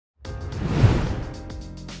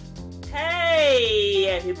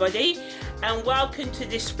everybody, and welcome to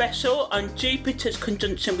this special on Jupiter's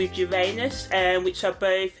conjunction with Uranus, which are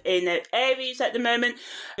both in Aries at the moment.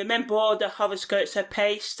 Remember, all the horoscopes I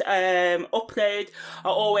upload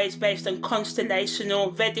are always based on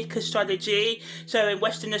constellational Vedic astrology. So in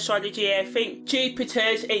Western astrology, I think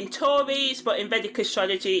Jupiter's in Taurus, but in Vedic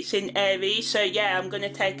astrology it's in Aries. So yeah, I'm going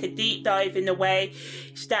to take a deep dive in the way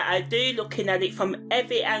that I do, looking at it from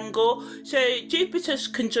every angle. So Jupiter's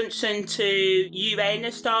conjunction to Uranus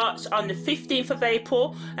starts on the 15th of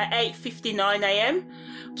April at 8:59 AM.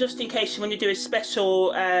 Just in case you want to do a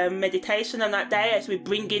special meditation on that day as we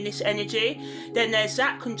bring in this energy. Then there's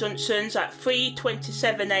that conjunctions at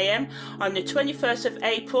 3:27 AM on the 21st of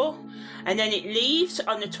April. And then it leaves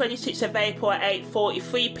on the 26th of April at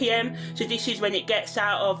 8:43 PM. So this is when it gets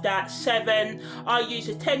out of that 7. I use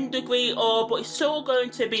a 10-degree orb, but it's still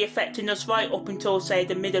going to be affecting us right up until, say,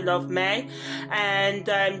 the middle of May. And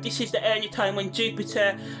this is the only time when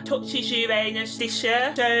Jupiter touches Uranus this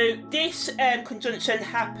year. So this conjunction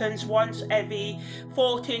happens once every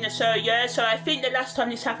 14 or so years. So I think the last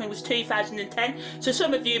time this happened was 2010. So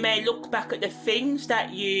some of you may look back at the things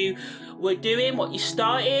that you were doing, what you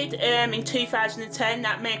started in 2010,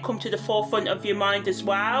 that may come to the forefront of your mind as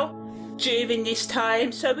well during this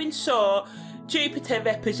time. So in short, Jupiter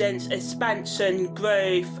represents expansion,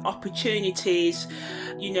 growth, opportunities,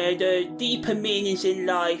 you know, the deeper meanings in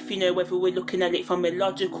life, you know, whether we're looking at it from a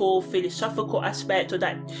logical, philosophical aspect or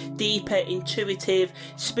that deeper, intuitive,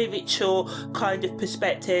 spiritual kind of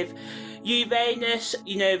perspective. Uranus,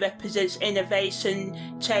 you know, represents innovation,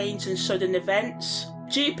 change and sudden events.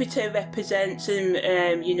 Jupiter represents,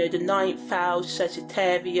 you know, the 9th house,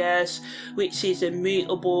 Sagittarius, which is a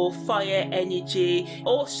mutable fire energy.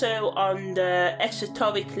 Also on the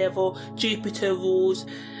esoteric level, Jupiter rules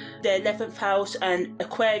the 11th house and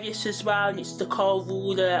Aquarius as well, and it's the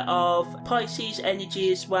co-ruler of Pisces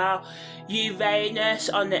energy as well. Uranus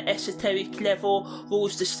on the esoteric level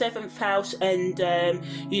rules the 7th house, and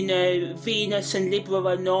you know, Venus and Libra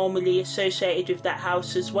are normally associated with that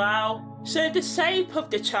house as well. So the shape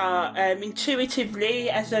of the chart,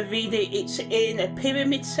 intuitively as I read it, it's in a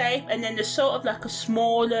pyramid shape, and then there's sort of like a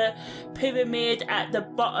smaller pyramid at the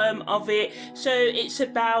bottom of it. So it's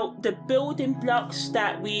about the building blocks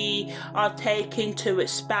that we are taking to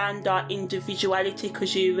expand our individuality,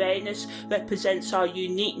 because Uranus represents our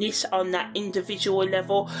uniqueness on that individual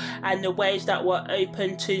level, and the ways that we're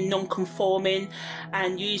open to non-conforming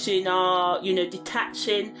and using our, you know,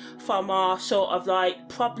 detaching from our sort of like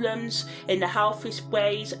problems in the healthiest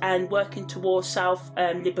ways and working towards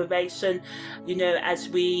self-liberation, you know, as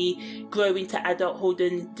we grow into adulthood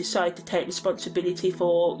and decide to take responsibility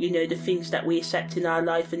for, you know, the things that we accept in our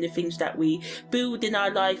life and the things that we build in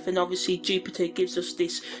our life. And obviously Jupiter gives us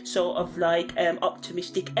this sort of like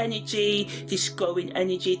optimistic energy, this growing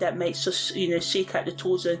energy that makes us, you know, seek out the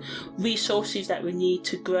tools and resources that we need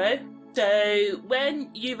to grow. So when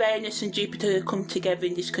Uranus and Jupiter come together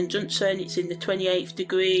in this conjunction, it's in the 28th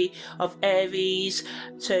degree of Aries.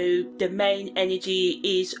 So the main energy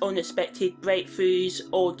is unexpected breakthroughs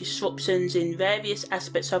or disruptions in various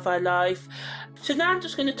aspects of our life. So now I'm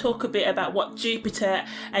just going to talk a bit about what Jupiter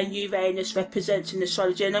and Uranus represents in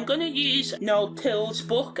astrology, and I'm going to use Noel Till's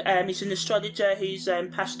book. He's an astrologer who's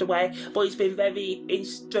passed away, but he's been very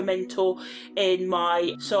instrumental in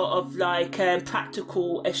my sort of like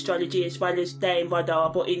practical astrology as well as day and radar,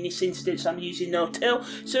 but in this instance I'm using Noel Till.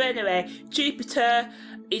 So anyway, Jupiter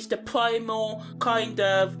is the primal kind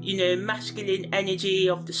of, you know, masculine energy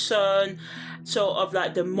of the sun, sort of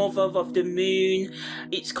like the mother of the moon.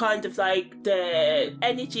 It's kind of like the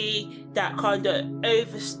energy that kind of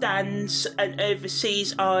overstands and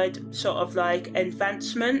oversees our sort of like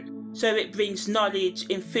advancement. So it brings knowledge,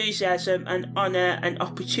 enthusiasm and honour and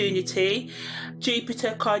opportunity.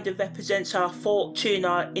 Jupiter kind of represents our fortune,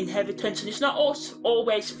 our inheritance, and it's not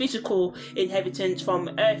always physical inheritance from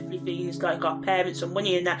earthly things like our parents and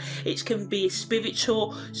money and that. It can be a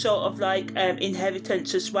spiritual sort of like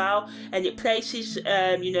inheritance as well, and it places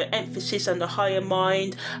you know, emphasis on the higher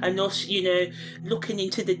mind and us, you know, looking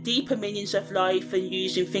into the deeper meanings of life and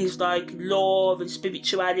using things like law and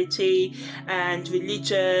spirituality and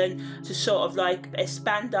religion to sort of like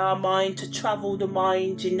expand our mind, to travel the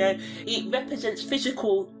mind, you know. It represents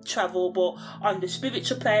physical travel, but on the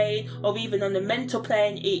spiritual plane or even on the mental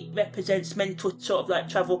plane, it represents mental sort of like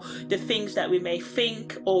travel, the things that we may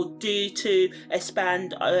think or do to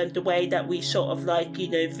expand the way that we sort of like, you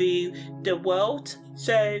know, view the world.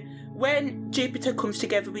 So when Jupiter comes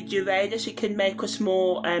together with Uranus, it can make us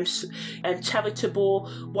more charitable,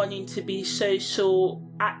 wanting to be social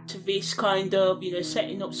activist kind of, you know,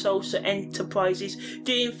 setting up social enterprises,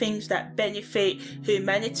 doing things that benefit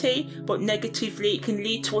humanity, but negatively it can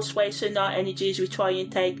lead to us wasting our energies. We try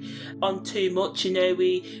and take on too much, you know,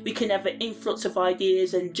 we can have an influx of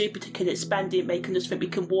ideas, and Jupiter can expand it, making us think we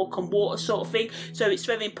can walk on water sort of thing. So it's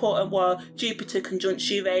very important while Jupiter conjuncts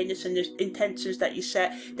Uranus and the intentions that you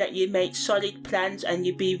set, that you make solid plans and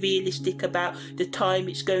you be realistic about the time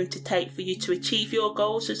it's going to take for you to achieve your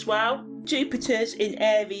goals as well. Jupiter's in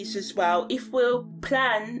Aries as well. If we'll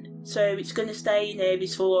plan, so it's going to stay in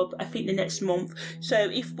Aries for I think the next month, so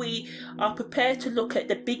if we are prepared to look at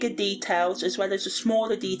the bigger details as well as the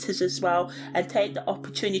smaller details as well, and take the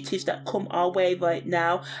opportunities that come our way right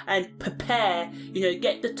now and prepare, you know,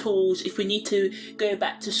 get the tools. If we need to go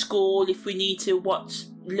back to school, if we need to watch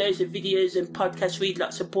loads of videos and podcasts, read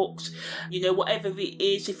lots of books, you know, whatever it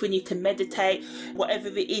is, if we need to meditate, whatever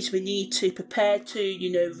it is we need to prepare to,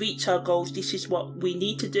 you know, reach our goals, this is what we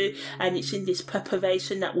need to do, and it's in this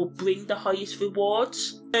preparation that will bring the highest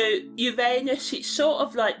rewards. So Uranus, it's sort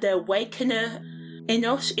of like the awakener in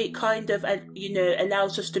us. It kind of, you know,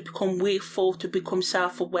 allows us to become willful, to become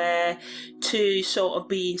self-aware, to sort of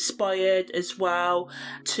be inspired as well,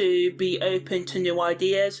 to be open to new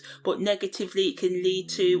ideas. But negatively it can lead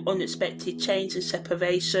to unexpected change and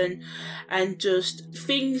separation and just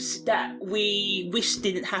things that we wish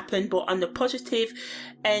didn't happen. But on the positive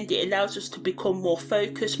end, it allows us to become more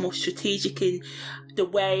focused, more strategic in the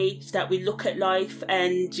ways that we look at life,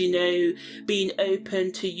 and, you know, being open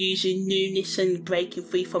to using newness and breaking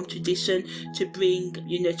free from tradition to bring,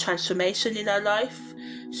 you know, transformation in our life.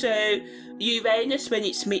 So Uranus, when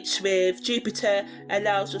it's mixed with Jupiter,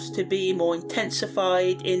 allows us to be more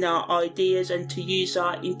intensified in our ideas and to use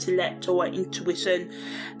our intellect or our intuition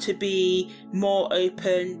to be more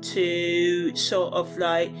open to sort of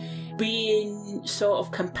like being sort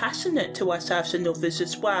of compassionate to ourselves and others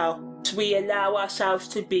as well. We allow ourselves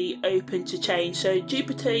to be open to change. So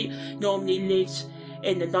Jupiter normally lives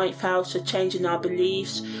in the 9th house, so changing our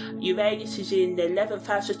beliefs. Uranus is in the 11th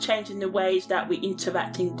house, so changing the ways that we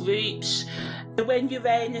interact in groups. When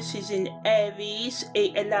Uranus is in Aries,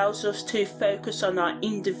 it allows us to focus on our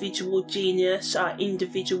individual genius, our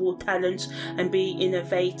individual talents, and be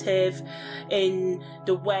innovative in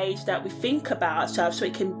the ways that we think about ourselves. So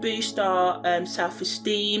it can boost our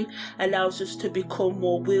self-esteem, allows us to become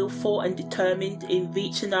more willful and determined in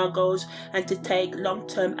reaching our goals, and to take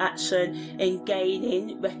long-term action in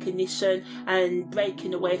gaining recognition and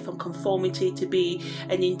breaking away from conformity to be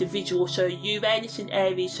an individual. So Uranus in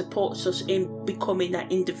Aries supports us in becoming that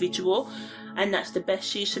individual, and that's the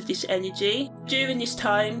best use of this energy. During this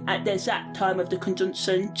time, at the exact time of the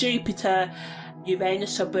conjunction, Jupiter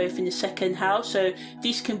Uranus are both in the 2nd house, so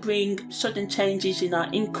this can bring sudden changes in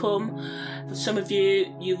our income. For some of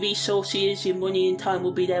you, your resources, your money and time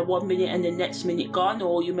will be there 1 minute and the next minute gone,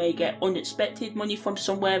 or you may get unexpected money from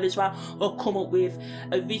somewhere as well, or come up with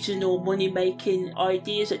original money making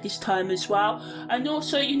ideas at this time as well. And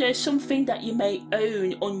also, you know, something that you may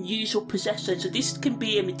own, unusual possessions. So this can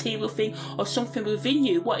be a material thing or something within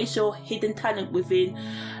you. What is your hidden talent within?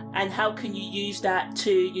 And how can you use that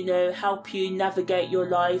to, you know, help you navigate your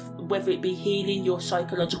life, whether it be healing your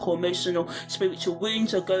psychological, emotional, spiritual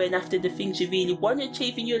wounds, or going after the things you really want to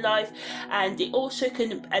achieve in your life. And it also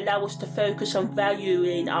can allow us to focus on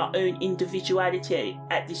valuing our own individuality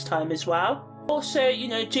at this time as well. Also, you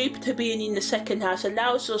know, Jupiter being in the 2nd house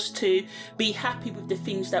allows us to be happy with the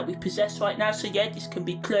things that we possess right now. So yeah, this can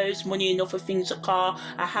be clothes, money and other things, a car,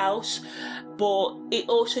 a house, but it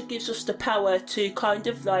also gives us the power to kind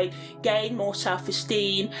of like gain more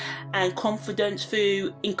self-esteem and confidence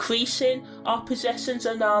through increasing our possessions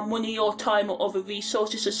and our money or time or other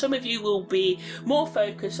resources. So some of you will be more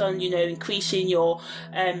focused on, you know, increasing your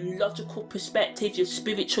logical perspective, your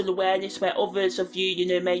spiritual awareness, where others of you, you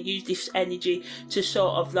know, may use this energy to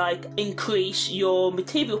sort of like increase your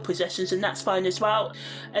material possessions, and that's fine as well,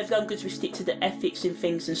 as long as we stick to the ethics and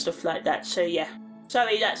things and stuff like that. So yeah.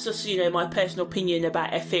 Sorry, that's just, you know, my personal opinion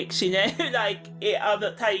about ethics, you know, like, I'm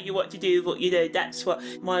not telling you what to do, but, you know, that's what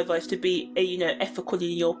my advice, to be, you know, ethical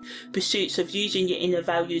in your pursuits of using your inner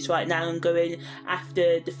values right now and going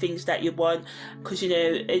after the things that you want. Because, you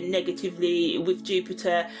know, negatively with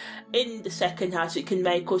Jupiter in the 2nd house, it can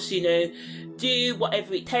make us, you know, do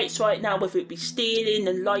whatever it takes right now, whether it be stealing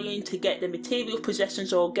and lying to get the material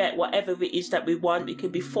possessions or get whatever it is that we want. We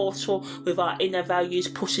can be forceful with our inner values,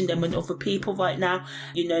 pushing them on other people right now,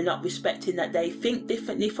 you know, not respecting that they think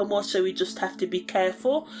differently from us, so we just have to be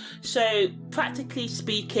careful. So practically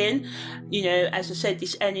speaking, you know, as I said,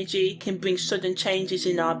 this energy can bring sudden changes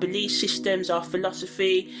in our belief systems, our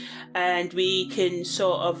philosophy, and we can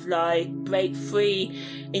sort of like break free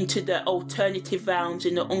into the alternative realms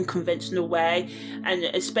in an unconventional way. And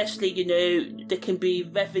especially, you know, there can be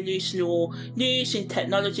revolutionary news in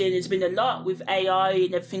technology, and there's been a lot with AI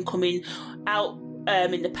and everything coming out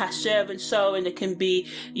in the past year and so, and there can be,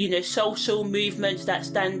 you know, social movements that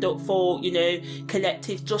stand up for, you know,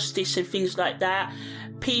 collective justice and things like that.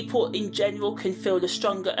 People in general can feel the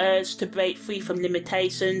stronger urge to break free from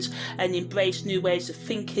limitations and embrace new ways of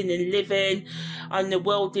thinking and living. On the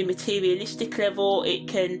worldly materialistic level, it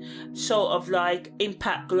can sort of like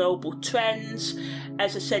impact global trends.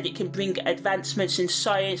 As I said, it can bring advancements in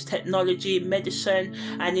science, technology, medicine,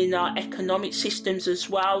 and in our economic systems as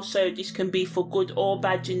well. So this can be for good or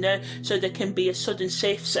bad, you know. So there can be a sudden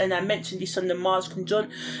shifts, and I mentioned this on the Mars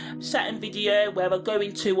conjunct Saturn video, where I go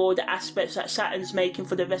into all the aspects that Saturn's making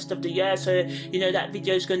for the rest of the year. So, you know, that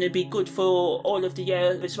video is going to be good for all of the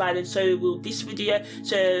year as well, and so will this video.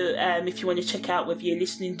 So if you want to check out whether you're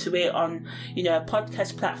listening to it on, you know, a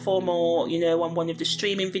podcast platform or, you know, on one of the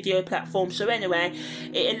streaming video platforms. So anyway,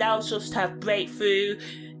 it allows us to have breakthrough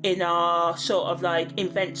in our sort of like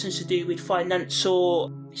inventions to do with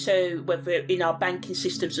financial, so whether in our banking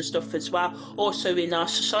systems and stuff as well, also in our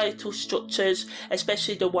societal structures,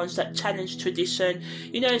 especially the ones that challenge tradition,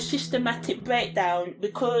 you know, systematic breakdown,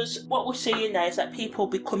 because what we're seeing now is that people are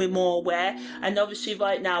becoming more aware, and obviously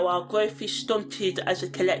right now our growth is stunted as a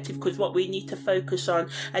collective, because what we need to focus on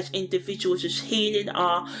as individuals is healing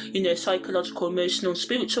our, you know, psychological, emotional,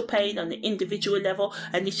 spiritual pain on the individual level,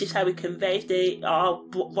 and this is how we convey our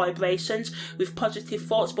vibrations with positive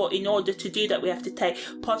thoughts. But in order to do that, we have to take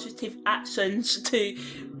positive actions to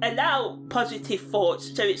allow positive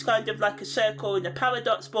thoughts. So it's kind of like a circle and a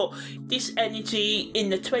paradox, but this energy in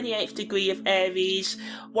the 28th degree of Aries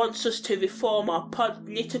wants us to reform our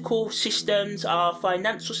political systems, our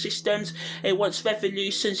financial systems. It wants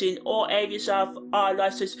revolutions in all areas of our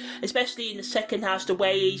lives, especially in the second house, the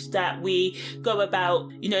ways that we go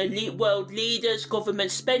about, you know, world leaders,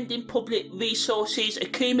 governments spending public resources,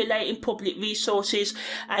 accumulating public resources,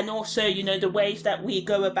 and also, you know, the ways that we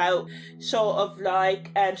go about sort of like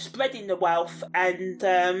spreading the wealth. And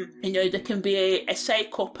you know, there can be a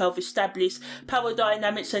shake-up of established power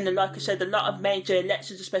dynamics, and like I said, a lot of major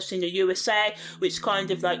elections, especially in the USA, which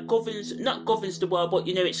kind of like not governs the world, but,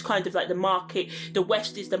 you know, it's kind of like the market. The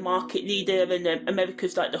West is the market leader, and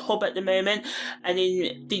America's like the hub at the moment. And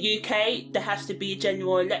in the UK, there has to be a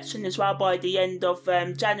general election as well by the end of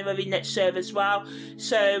January next year as well.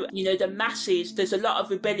 So, you know, the masses, there's a lot of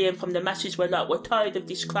rebellion from the masses. We're tired of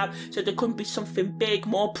this crap, so there could be something big,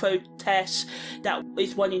 more protests that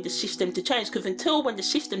is wanting the system to change. Because until when the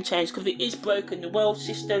system changes, because it is broken, the world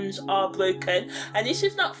systems are broken, and this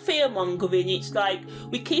is not fear mongering. It's like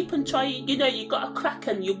we keep on trying, you know, you got a crack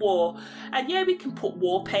on your wall, and yeah, we can put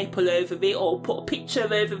wallpaper over it or put a picture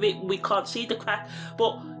over it, we can't see the crack,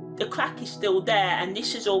 but the crack is still there, and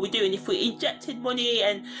this is all we do. And if we injected money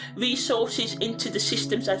and resources into the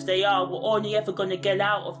systems as they are, we're only ever going to get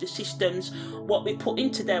out of the systems what we put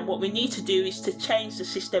into them. What we need to do is to change the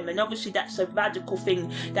system, and obviously that's a radical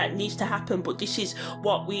thing that needs to happen, but this is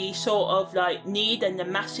what we sort of like need. And the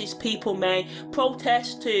masses, people may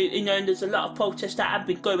protest to, you know, and there's a lot of protests that have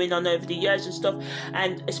been going on over the years and stuff,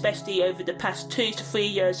 and especially over the past 2 to 3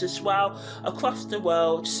 years as well across the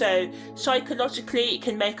world. So psychologically, it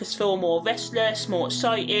can make us feel more restless, more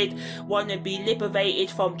excited, want to be liberated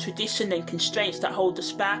from tradition and constraints that hold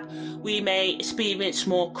us back. We may experience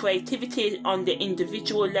more creativity on the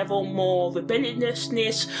individual level, more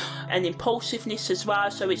rebelliousness and impulsiveness as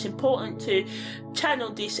well. So it's important to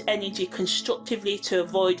channel this energy constructively to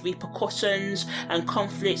avoid repercussions and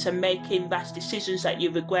conflicts and making rash decisions that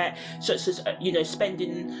you regret, such as, you know,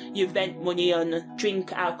 spending your rent money on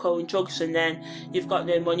drink, alcohol and drugs, and then you've got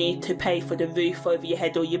no money to pay for the roof over your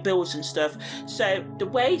head or your bills and stuff. So the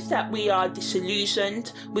ways that we are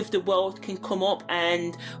disillusioned with the world can come up,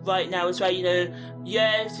 and right now as well, you know,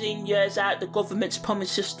 years in, years out, the government's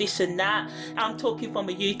promised us this and that. I'm talking from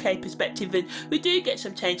a UK perspective, and we do get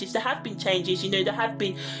some changes. There have been changes, you know, there have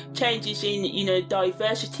been changes in, you know,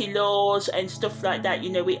 diversity laws and stuff like that. You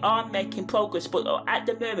know, we are making progress, but at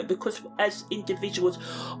the moment, because as individuals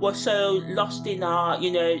we're so lost in our,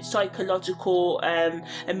 you know, psychological,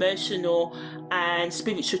 emotional and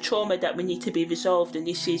spiritual spiritual trauma that we need to be resolved, and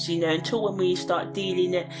this is, until when we start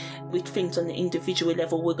dealing it with things on the individual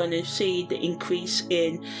level, we're going to see the increase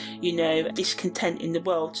in, discontent in the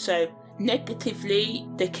world. So negatively,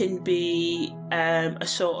 there can be a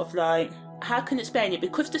sort of like, how can I explain it?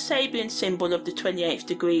 Because the Sabian symbol of the 28th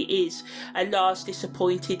degree is a large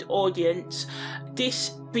disappointed audience, this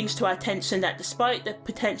brings to our attention that despite the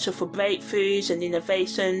potential for breakthroughs and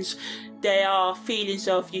innovations, there are feelings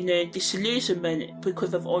of, disillusionment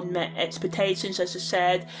because of unmet expectations, as I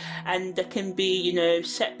said, and there can be,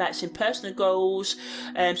 setbacks in personal goals,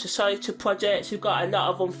 societal projects. We've got a lot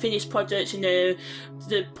of unfinished projects,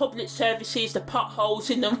 the public services, the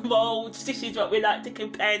potholes in the roads. This is what we like to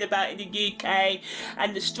complain about in the UK,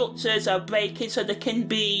 and the structures are breaking, so there can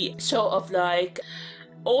be sort of like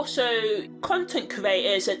also content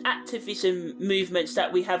creators and activism movements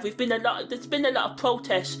that we have. There's been a lot of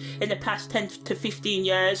protests in the past 10 to 15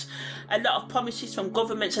 years, a lot of promises from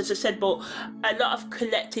governments, as I said, but a lot of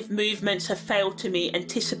collective movements have failed to meet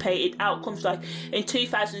anticipated outcomes. Like in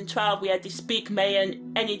 2012 we had this big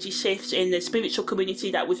main energy shifts in the spiritual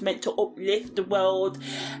community that was meant to uplift the world,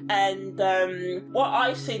 and what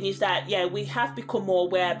I've seen is that we have become more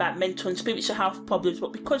aware about mental and spiritual health problems,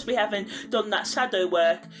 but because we haven't done that shadow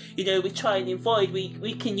work, we try and avoid,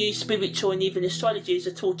 we can use spiritual and even astrology as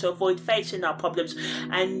a tool to avoid facing our problems,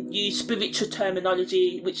 and use spiritual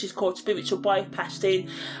terminology which is called spiritual bypassing,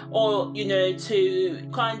 or to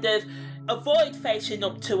kind of avoid facing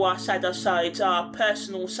up to our shadow sides, our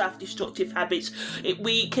personal self-destructive habits.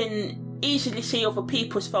 We can easily see other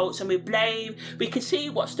people's faults and we can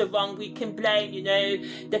see what's the wrong, we can blame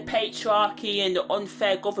the patriarchy and the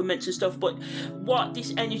unfair governments and stuff, but what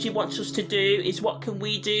this energy wants us to do is what can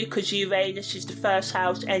we do, because Uranus is the first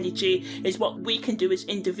house energy, is what we can do as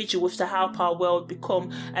individuals to help our world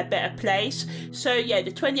become a better place. So the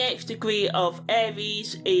 28th degree of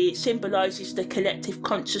Aries, it symbolises the collective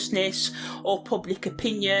consciousness or public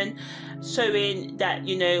opinion, showing that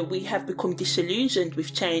we have become disillusioned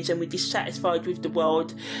with change and we're dissatisfied with the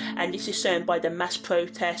world, and this is shown by the mass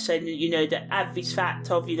protests and the average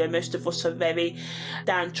fact of most of us are very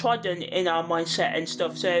downtrodden in our mindset and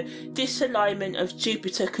stuff. So this alignment of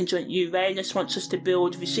Jupiter conjunct Uranus wants us to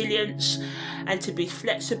build resilience and to be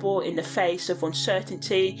flexible in the face of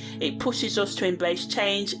uncertainty. It pushes us to embrace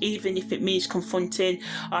change, even if it means confronting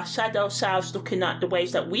our shadow selves, looking at the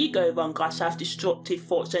ways that we go wrong, our self-destructive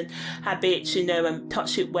thoughts and habits, and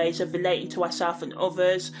toxic ways of relating to ourselves and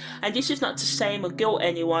others. And this is not to shame or guilt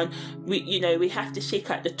anyone. We have to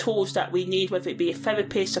seek out the tools that we need, whether it be a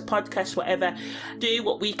therapist, a podcast, whatever. Do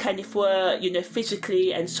what we can if we're,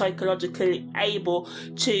 physically and psychologically able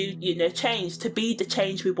to, change, to be the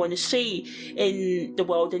change we want to see in the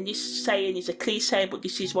world. And this saying is a cliche, but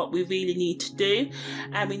this is what we really need to do.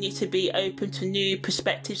 And we need to be open to new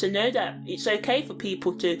perspectives and know that it's okay for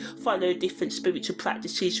people to follow different spiritual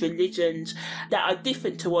practices, religions that are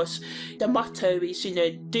different to us. The motto is,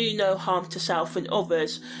 do no harm to self and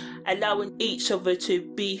others, allowing each other to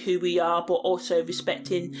be who we are, but also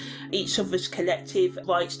respecting each other's collective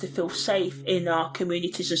rights to feel safe in our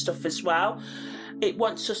communities and stuff as well. It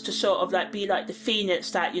wants us to sort of like be like the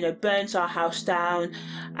phoenix that, burns our house down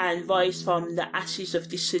and rise from the ashes of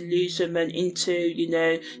disillusionment into,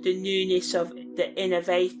 the newness of the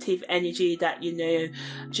innovative energy that,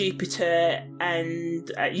 Jupiter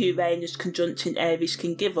and Uranus conjunct in Aries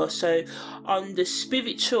can give us. So on the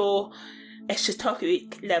spiritual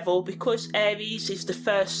esoteric level, because Aries is the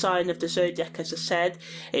first sign of the zodiac, as I said,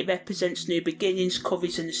 it represents new beginnings,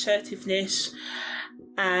 courage and assertiveness.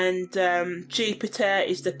 And Jupiter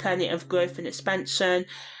is the planet of growth and expansion,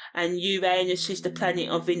 and Uranus is the planet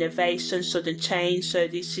of innovation, sudden change. So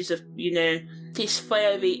this is this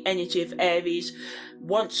fiery energy of Aries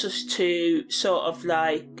wants us to sort of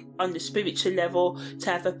like, on the spiritual level,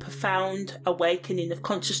 to have a profound awakening of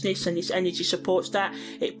consciousness, and this energy supports that.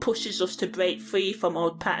 It pushes us to break free from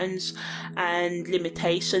old patterns and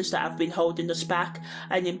limitations that have been holding us back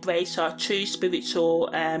and embrace our true spiritual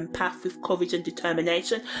path with courage and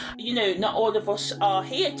determination. Not all of us are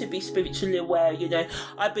here to be spiritually aware.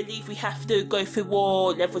 I believe we have to go through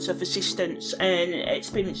all levels of resistance and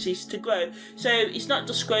experiences to grow. So it's not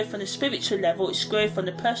just growth on a spiritual level, it's growth on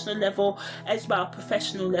a personal level as well,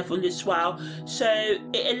 professional level level as well. So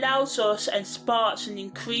it allows us and sparks an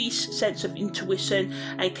increased sense of intuition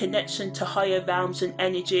and connection to higher realms and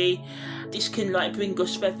energy. This can like bring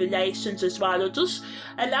us revelations as well, or just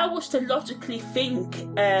allow us to logically think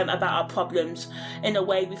about our problems in a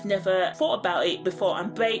way we've never thought about it before,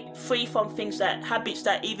 and break free from things that habits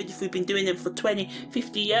that even if we've been doing them for 20,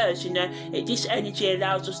 50 years, you know, this energy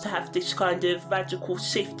allows us to have this kind of radical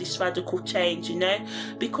shift, this radical change, you know,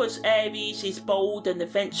 because Aries is bold and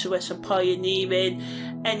adventurous and pioneering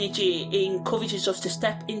energy. It encourages us to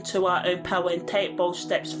step into our own power and take bold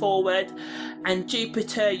steps forward. And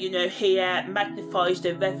Jupiter, you know, here magnifies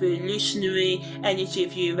the revolutionary energy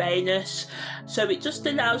of Uranus. So it just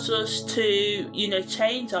allows us to, you know,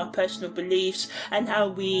 change our personal beliefs and how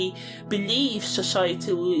we believe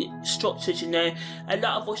societal structures, you know. A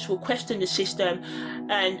lot of us will question the system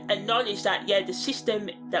and acknowledge that, yeah, the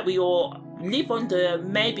system that we all live under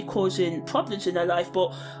may be causing problems in our life,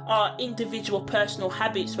 but our individual personal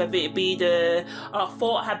habits, whether it be our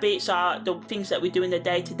thought habits, the things that we do in a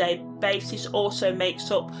day-to-day basis, also makes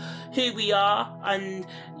up who we are, and,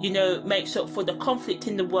 you know, makes up for the conflict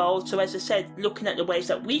in the world. So as I said, looking at the ways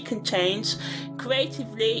that we can change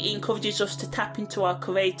creatively, it encourages us to tap into our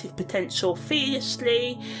creative potential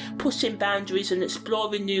fearlessly, pushing boundaries and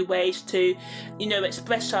exploring new ways to, you know,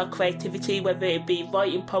 express our creativity, whether it be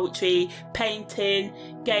writing poetry, painting,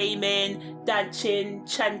 gaming, dancing,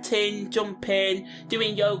 chanting, jumping,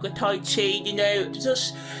 doing yoga, tai chi, you know,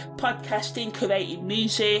 just podcasting, creating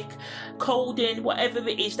music, coding, whatever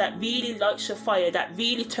it is that really lights a fire, that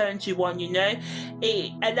really turns you on, you know.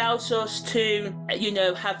 It allows us to, you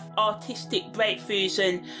know, have artistic breakthroughs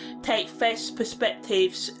and take fresh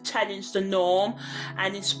perspectives, challenge the norm,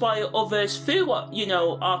 and inspire others through what, you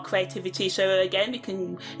know, our creativity. So again, we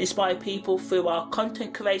can inspire people through our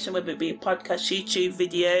content creation, whether it be podcasts, YouTube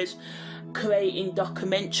videos, creating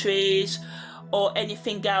documentaries, or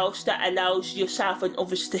anything else that allows yourself and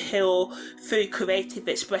others to heal through creative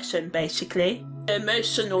expression, basically.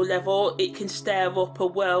 Emotional level, it can stir up a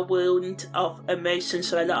whirlwind of emotions,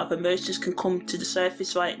 so a lot of emotions can come to the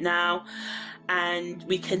surface right now, and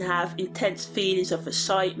we can have intense feelings of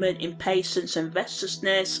excitement, impatience and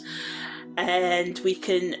restlessness. And we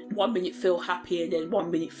can 1 minute feel happy and then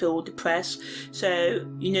 1 minute feel depressed. So,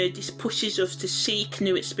 you know, this pushes us to seek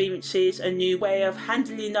new experiences, a new way of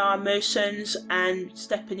handling our emotions and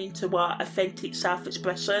stepping into our authentic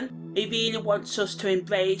self-expression. It really wants us to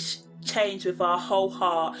embrace change with our whole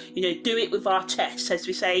heart, you know, do it with our chest, as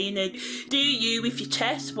we say, you know, do you with your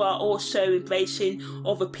chest, while also embracing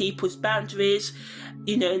other people's boundaries,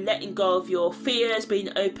 you know, letting go of your fears, being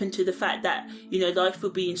open to the fact that, you know, life will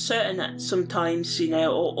be uncertain at sometimes, you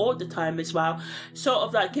know, or all the time as well. Sort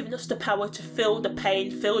of like giving us the power to feel the pain,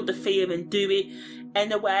 feel the fear, and do it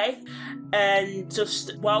anyway, and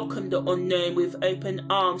just welcome the unknown with open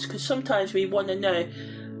arms, because sometimes we want to know,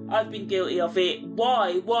 I've been guilty of it.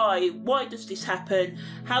 Why does this happen?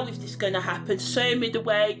 How is this going to happen? Show me the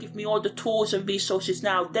way, give me all the tools and resources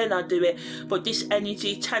now, then I'll do it. But this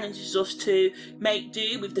energy challenges us to make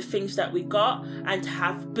do with the things that we got and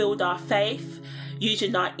to build our faith,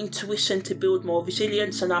 using our intuition to build more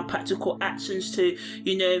resilience and our practical actions to,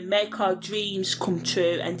 you know, make our dreams come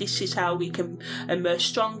true. And this is how we can emerge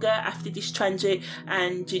stronger after this transit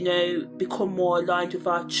and, you know, become more aligned with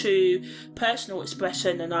our true personal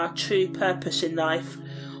expression and our true purpose in life.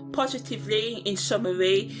 Positively, in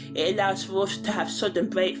summary, it allows for us to have sudden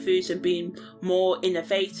breakthroughs and being more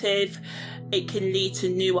innovative. It can lead to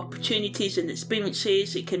new opportunities and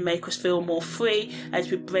experiences. It can make us feel more free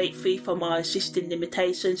as we break free from our existing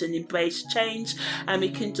limitations and embrace change. And we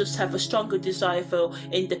can just have a stronger desire for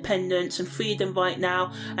independence and freedom right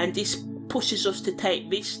now. And this pushes us to take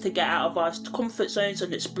risks, to get out of our comfort zones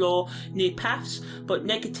and explore new paths. But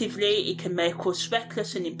negatively, it can make us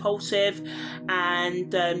reckless and impulsive and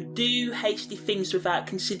do hasty things without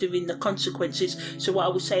considering the consequences. So what I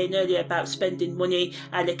was saying earlier about spending money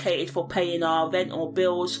allocated for paying our rent or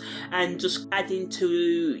bills and just adding to,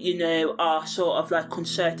 you know, our sort of like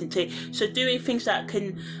uncertainty. So doing things that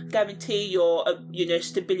can guarantee your, you know,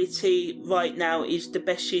 stability right now is the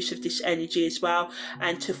best use of this energy as well.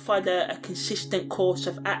 And to follow a consistent course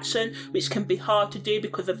of action, which can be hard to do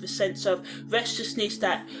because of the sense of restlessness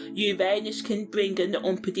that Uranus can bring and the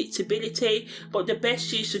unpredictability. But the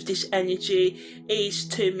best use of this energy is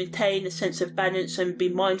to maintain a sense of balance and be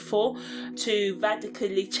mindful, to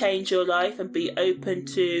radically change your life and be open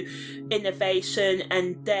to innovation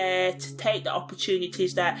and dare to take the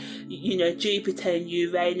opportunities that, you know, Jupiter and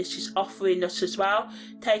Uranus is offering us as well.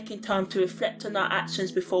 Taking time to reflect on our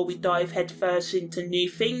actions before we dive headfirst into new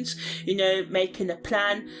things you know, making a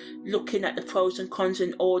plan, looking at the pros and cons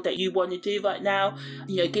and all that you want to do right now,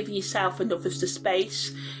 you know, giving yourself and others the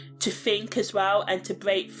space to think as well, and to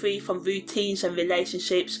break free from routines and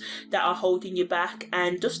relationships that are holding you back,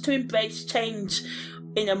 and just to embrace change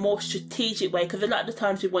in a more strategic way, because a lot of the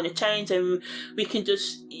times we want to change and we can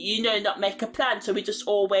just, you know, not make a plan, so we're just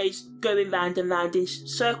always going round and round in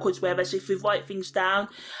circles. Whereas if we write things down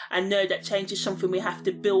and know that change is something we have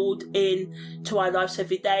to build in to our lives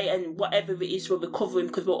every day, and whatever it is we're recovering,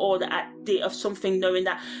 because we're all at the of something, knowing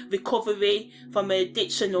that recovery from an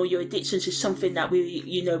addiction or your addictions is something that we,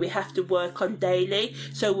 you know, we have to work on daily.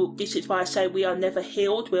 So this is why I say we are never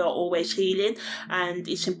healed, we are always healing, and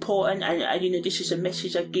it's important. And you know, this is a message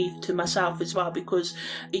I give to myself as well, because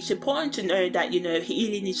it's important to know that, you know,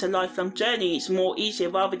 healing is a lifelong journey. It's more easier,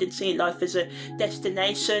 rather than seeing life as a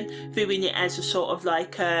destination, viewing it as a sort of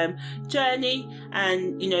like journey,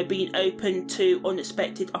 and, you know, being open to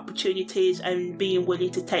unexpected opportunities and being willing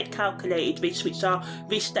to take calculated risks, which are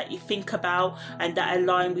risks that you think about and that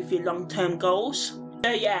align with your long-term goals. So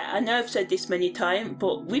yeah, I know I've said this many times,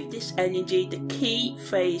 but with this energy, the key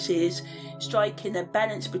phrase is striking a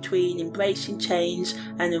balance between embracing change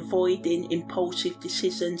and avoiding impulsive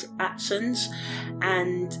decisions, actions.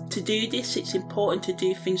 And to do this, it's important to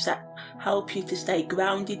do things that help you to stay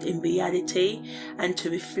grounded in reality and to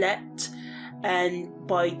reflect. And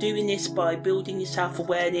by doing this, by building your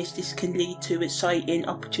self-awareness, this can lead to exciting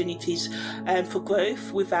opportunities for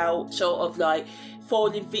growth, without sort of like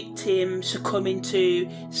falling victim, succumbing to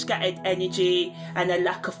scattered energy and a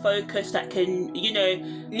lack of focus that can, you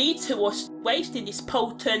know, lead to us wasting this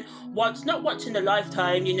potent not once in a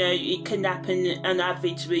lifetime. You know, it can happen on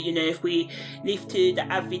average. You know, if we live to the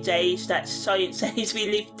average age that science says we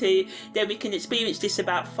live to, then we can experience this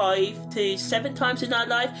about 5 to 7 times in our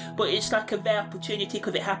life. But it's like a rare opportunity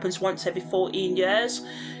because it happens once every 14 years.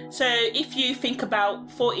 So if you think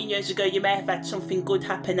about 14 years ago, you may have had something good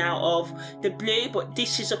happen out of the blue, but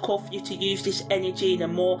this is a call for you to use this energy in a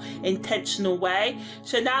more intentional way.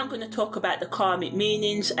 So now I'm going to talk about the karmic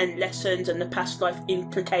meanings and lessons and the past life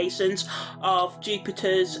implications of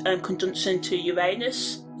Jupiter's conjunction to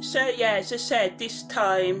Uranus. So yeah, as I said, this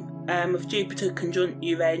time of Jupiter conjunct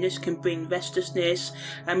Uranus can bring restlessness,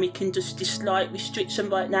 and we can just dislike restriction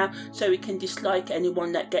right now. So we can dislike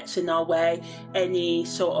anyone that gets in our way, any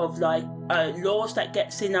sort of like laws that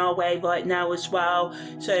gets in our way right now as well.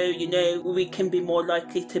 So, you know, we can be more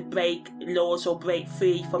likely to break laws or break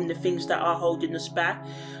free from the things that are holding us back.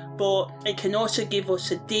 But it can also give us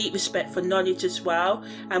a deep respect for knowledge as well,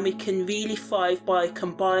 and we can really thrive by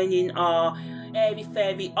combining our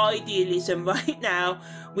airy-fairy idealism right now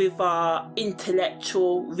with our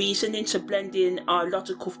intellectual reasoning, so blending our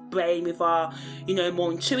logical brain with our, you know, more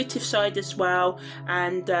intuitive side as well,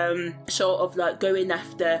 and sort of like going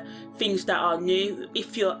after things that are new.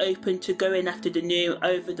 If you're open to going after the new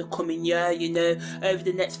over the coming year, you know, over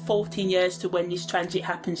the next 14 years to when this transit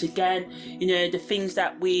happens again, you know, the things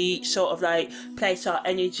that we sort of like place our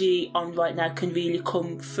energy on right now can really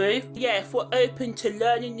come through. Yeah, if we're open to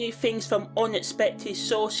learning new things from unexpected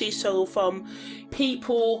sources, so from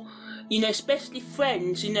people, you know, especially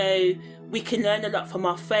friends, you know, we can learn a lot from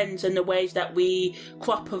our friends and the ways that we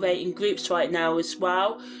cooperate in groups right now as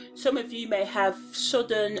well. Some of you may have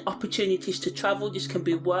sudden opportunities to travel. This can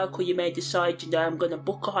be work, or you may decide, you know, I'm going to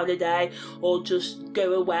book a holiday or just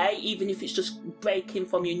go away, even if it's just breaking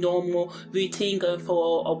from your normal routine, going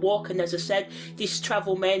for a walk. And as I said, this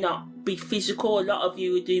travel may not be physical. A lot of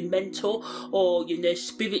you will do mental or, you know,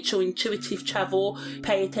 spiritual, intuitive travel.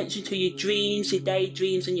 Pay attention to your dreams, your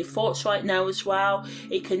daydreams and your thoughts right now as well.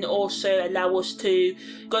 It can also allow us to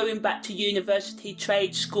going back to university,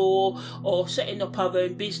 trade school, or setting up our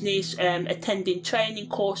own business, attending training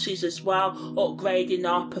courses as well, upgrading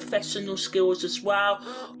our professional skills as well.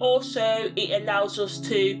 Also, it allows us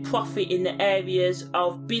to profit in the areas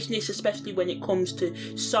of business, especially when it comes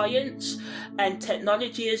to science and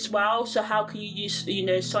technology as well. So how can you use, you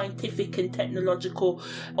know, scientific and technological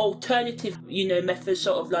alternative, you know, methods,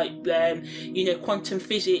 sort of like, you know, quantum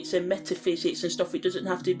physics and metaphysics and stuff. It doesn't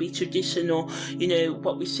have to be traditional, you know,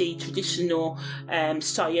 what we see, traditional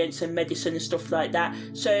science and medicine and stuff like that.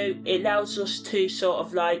 So it allows us to sort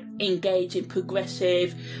of like engage in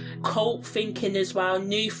progressive occult thinking as well,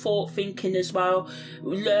 new thought thinking as well,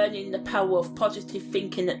 learning the power of positive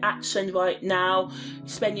thinking and action right now,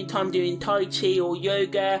 spending time doing Tai Chi or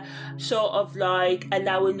yoga, sort of like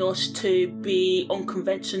allowing us to be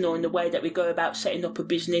unconventional in the way that we go about setting up a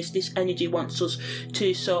business. This energy wants us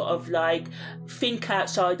to sort of like think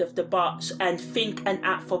outside of the box and think and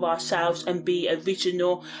act for ourselves and be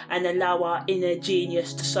original and allow our inner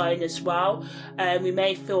genius to shine as well. We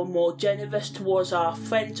may feel more generous towards our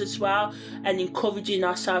friends as well, and encouraging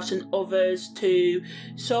ourselves and others to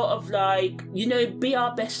sort of like, you know, be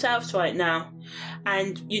our best selves right now.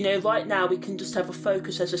 And, you know, right now we can just have a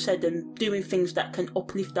focus, as I said, on doing things that can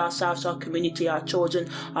uplift ourselves, our community, our children,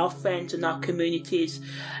 our friends and our communities.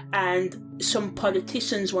 And some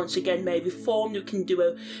politicians, once again, may reform. We can do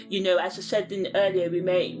a, you know, as I said earlier,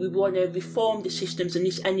 we want to reform the systems, and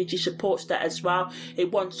this energy supports that as well.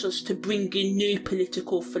 It wants us to bring in new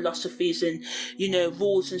political philosophies and, you know,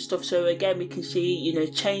 rules and stuff. So again, we can see, you know,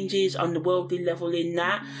 changes on the worldly level in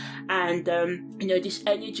that. And, you know, this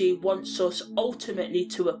energy wants us ultimately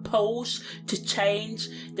to oppose, to change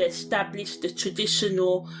the established, the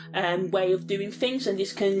traditional way of doing things. And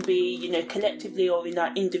this can be, you know, collectively or in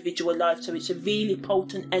our individual life. So it's a really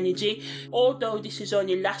potent energy. Although this is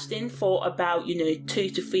only lasting for about, you know, 2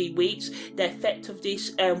 to 3 weeks, the effect of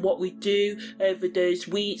this and what we do over those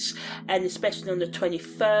weeks, and especially on the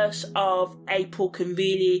 21st of April, can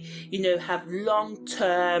really, you know, have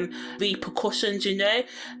long-term repercussions, you know.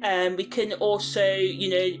 We can also, you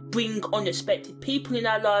know, bring unexpected people in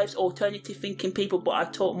our lives, alternative thinking people, but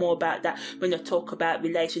I'll talk more about that when I talk about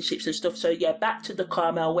relationships and stuff. So yeah, back to the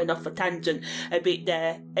karma. I went off a tangent a bit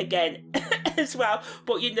there again as well,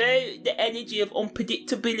 but you know, the energy of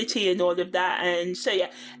unpredictability and all of that. And so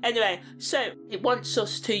yeah, anyway, so it wants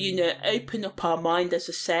us to, you know, open up our mind, as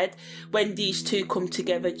I said. When these two come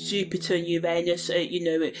together, Jupiter and Uranus, you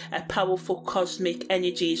know, a powerful cosmic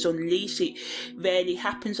energy is unleashed. It rarely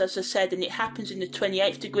happens, as I said, and it happens in the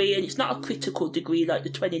 28th degree, and it's not a critical degree like the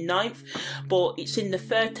 29th, but it's in the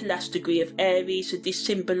third to last degree of Aries. So this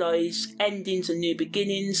symbolizes endings and new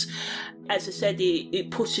beginnings. As I said,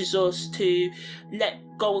 it pushes us to let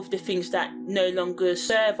go of the things that no longer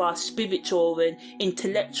serve our spiritual and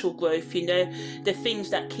intellectual growth, you know, the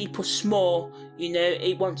things that keep us small. You know,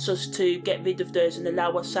 it wants us to get rid of those and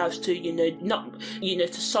allow ourselves to, you know, not, you know,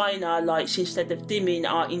 to shine our lights instead of dimming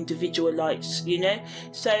our individual lights, you know.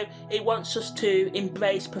 So it wants us to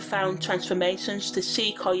embrace profound transformations, to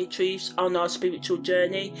seek higher truths on our spiritual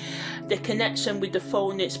journey. The connection with the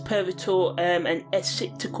fullness, parietal and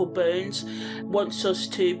ascetical bones wants us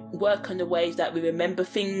to work on the ways that we remember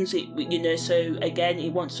things, you know. So again,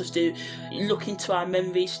 it wants us to look into our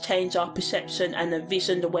memories, change our perception and a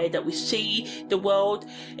vision, the way that we see the world.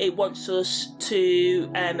 It wants us to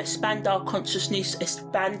expand our consciousness,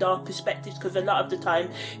 expand our perspectives, because a lot of the time,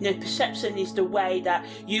 you know, perception is the way that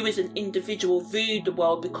you as an individual view the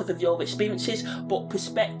world because of your experiences, but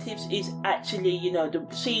perspectives is actually, you know,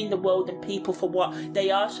 seeing the world and people for what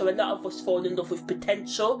they are. So a lot of us fall in love with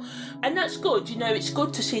potential, and that's good, you know. It's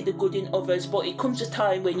good to see the good in others, but it comes a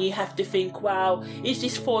time when you have to think, wow, is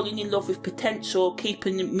this falling in love with potential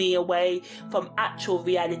keeping me away from actual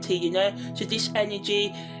reality, you know? So this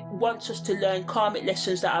energy wants us to learn karmic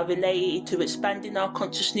lessons that are related to expanding our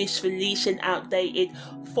consciousness, releasing outdated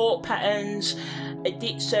thought patterns,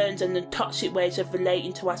 addictions and the toxic ways of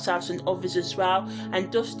relating to ourselves and others as well,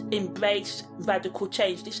 and just embrace radical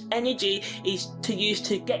change. This energy is to use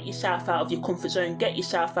to get yourself out of your comfort zone, get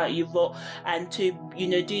yourself out of your rut, and to, you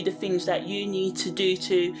know, do the things that you need to do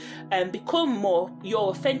to become more your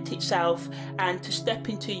authentic self and to step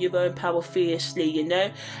into your own power fiercely, you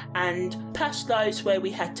know. And past lives where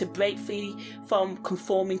we had to break free from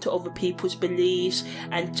conforming to other people's beliefs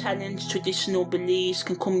and challenge traditional beliefs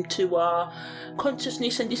can come to our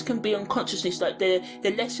consciousness, and this can be unconsciousness. Like the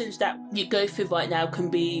lessons that you go through right now can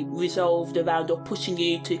be resolved around or pushing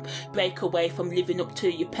you to break away from living up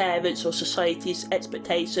to your parents or society's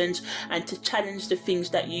expectations, and to challenge the things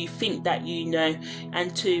that you think that you know,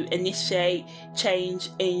 and to initiate change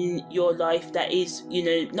in your life that is, you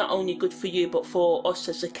know, not only good for you but for us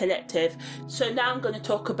as a collective. So now I'm going to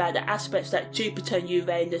talk about the aspects that Jupiter and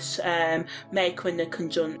Uranus make when they're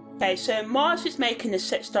conjunct. Okay, so Mars is making a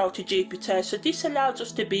sextile to Jupiter, so this allows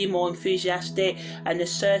us to be more enthusiastic and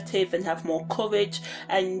assertive and have more courage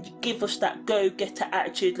and give us that go-getter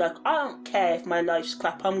attitude, like, I don't care if my life's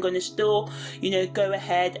crap, I'm going to still, you know, go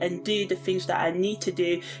ahead and do the things that I need to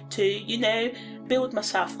do to, you know, build my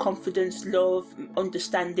self-confidence, love,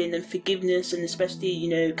 understanding and forgiveness, and especially, you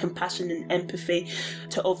know, compassion and empathy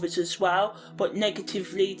to others as well. But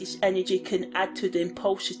negatively, this energy can add to the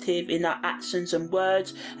impulsive in our actions and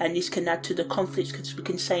words, and this can add to the conflicts because we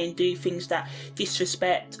can say and do things that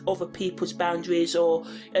disrespect other people's boundaries or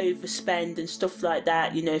overspend and stuff like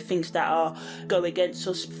that, you know, things that go against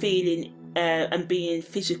us feeling and being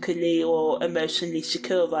physically or emotionally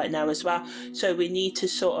secure right now as well. So we need to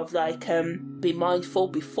sort of like be mindful,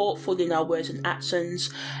 be thoughtful in our words and actions,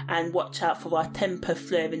 and watch out for our temper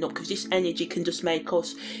flaring up, because this energy can just make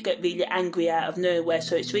us get really angry out of nowhere.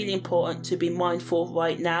 So it's really important to be mindful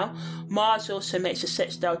right now. Mars also makes a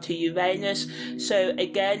sextile to Uranus, so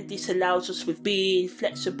again this allows us with being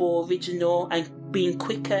flexible, original and being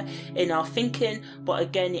quicker in our thinking, but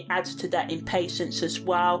again it adds to that impatience as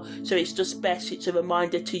well. So it's just best, it's a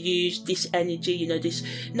reminder to use this energy, you know, this,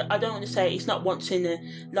 I don't want to say it's not once in a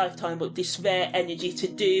lifetime, but this rare energy to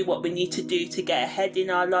do what we need to do to get ahead in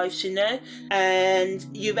our lives, you know. And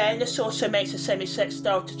Uranus also makes a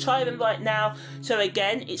semi-sextile to Chiron right now, so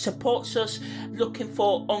again it supports us looking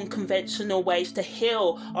for unconventional ways to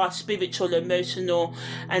heal our spiritual, emotional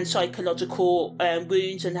and psychological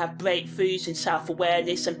wounds and have breakthroughs in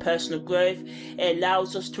self-awareness and personal growth. It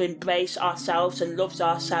allows us to embrace ourselves and loves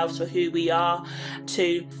ourselves for who we are,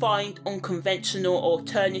 to find unconventional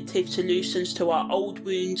alternative solutions to our old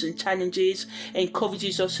wounds and challenges. It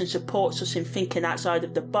encourages us and supports us in thinking outside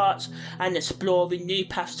of the box and exploring new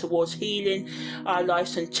paths towards healing our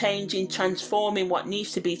lives and changing, transforming what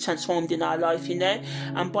needs to be transformed in our life, you know.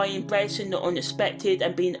 And by embracing the unexpected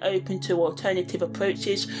and being open to alternative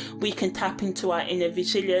approaches, we can tap into our inner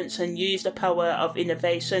resilience and use the power of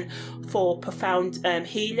innovation for profound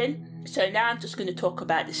healing. So now I'm just going to talk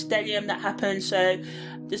about the stellium that happens. So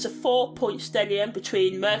there's a 4-point stellium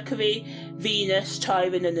between Mercury, Venus,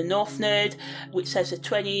 Chiron and the North Node, which has a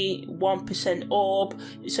 21% orb,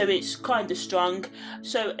 so it's kind of strong.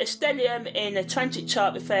 So a stellium in a transit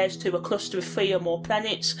chart refers to a cluster of 3 or more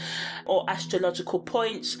planets or astrological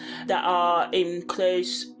points that are in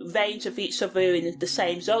close range of each other in the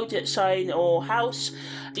same zodiac sign or house.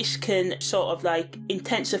 This can sort of like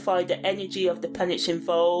intensify the energy of the planets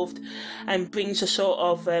involved and brings a sort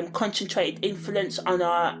of concentrated influence on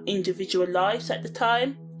our individual lives at the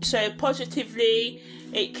time. So positively,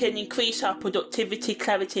 it can increase our productivity,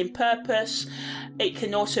 clarity and purpose. It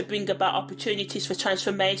can also bring about opportunities for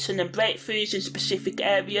transformation and breakthroughs in specific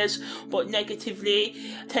areas, but negatively,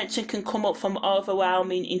 tension can come up from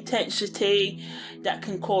overwhelming intensity that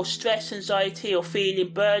can cause stress, anxiety or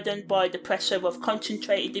feeling burdened by the pressure of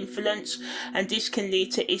concentrated influence, and this can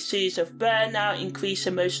lead to issues of burnout, increased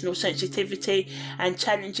emotional sensitivity and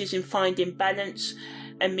challenges in finding balance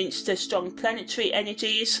amidst the strong planetary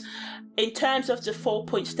energies. In terms of the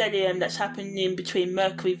 4-point stellium that's happening between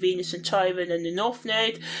Mercury, Venus and Chiron and the North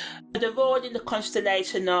Node, they're all in the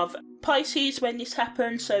constellation of Pisces when this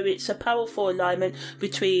happens, so it's a powerful alignment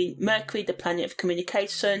between Mercury, the planet of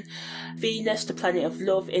communication, Venus, the planet of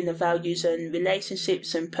love, inner values and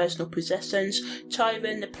relationships and personal possessions,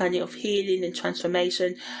 Chiron, the planet of healing and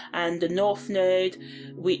transformation, and the North Node,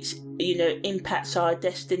 which, you know, impacts our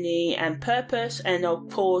destiny and purpose, and of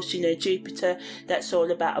course, you know, Jupiter, that's all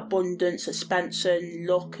about abundance, expansion,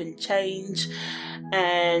 luck and change,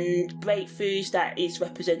 and breakthroughs, that is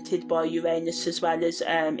represented by Uranus, as well as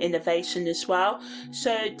innovation as well.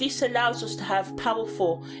 So this allows us to have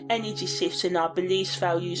powerful energy shifts in our beliefs,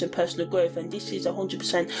 values and personal growth, and this is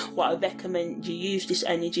 100% what I recommend you use this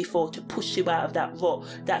energy for, to push you out of that rut.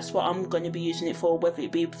 That's what I'm going to be using it for, whether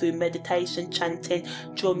it be through meditation, chanting,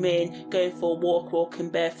 drumming, going for a walk, walking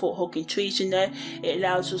barefoot, hugging trees, you know. It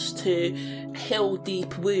allows us to heal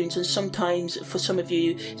deep wounds, and sometimes for some of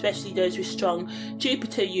you, especially those with strong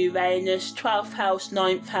Jupiter, Uranus, 12th house,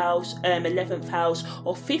 9th house, 11th house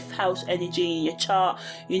or 5th house energy in your chart,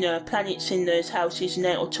 you know, planets in those houses,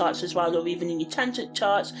 natal charts as well, or even in your transit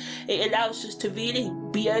charts, it allows us to really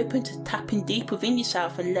be open to tapping deep within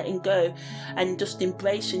yourself and letting go and just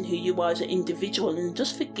embracing who you are as an individual, and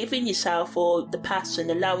just forgiving yourself for the past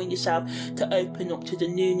and allowing yourself to open up to the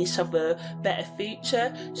newness of a better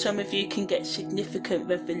future. Some of you can get significant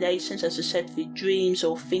revelations, as I said, through dreams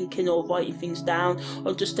or thinking or writing things down,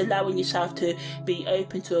 or just allowing yourself to be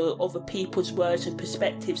open to other people's words and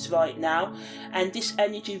perspectives right now. And this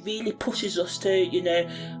energy really pushes us to, you know,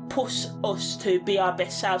 push us to be our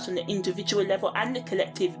best selves on the individual level and the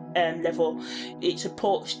collective level. It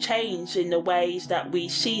supports change in the ways that we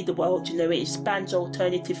see the world, you know. It expands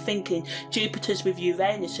alternative thinking. Jupiter's with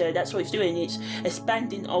Uranus, so that's what it's doing. It's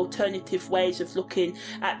expanding alternative ways of looking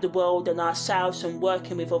at the world and ourselves and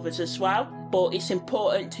working with others as well. but it's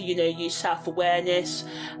important to, use self-awareness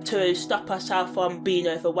to stop ourselves from being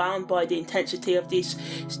overwhelmed by the intensity of this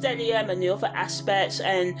stellium and the other aspects,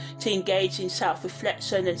 and to engage in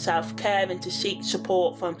self-reflection and self-care, and to seek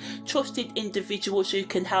support from trusted individuals who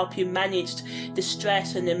can help you manage the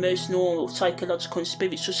stress and emotional, psychological and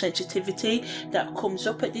spiritual sensitivity that comes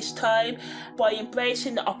up at this time. By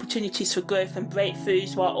embracing the opportunities for growth and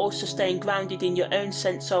breakthroughs while also staying grounded in your own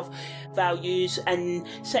sense of values and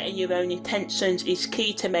setting your own intentions is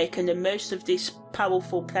key to making the most of this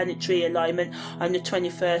powerful planetary alignment on the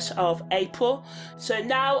 21st of April. So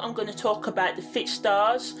now I'm going to talk about the fixed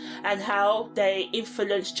stars and how they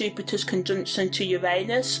influence Jupiter's conjunction to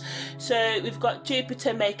Uranus. So we've got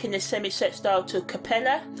Jupiter making a semi-sextile to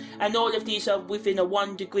Capella, and all of these are within a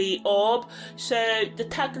 1-degree orb. So the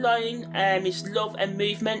tagline is love and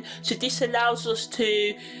movement. So this allows us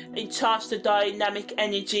to enhance the dynamic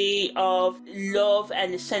energy of love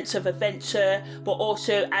and a sense of adventure, but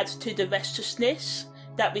also adds to the restlessness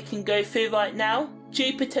that we can go through right now.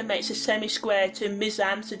 Jupiter makes a semi-square to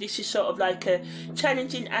Mizam, so this is sort of like a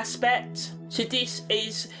challenging aspect. So this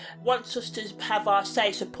wants us to have our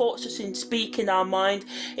say, supports us in speaking our mind.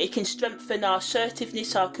 It can strengthen our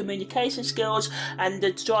assertiveness, our communication skills, and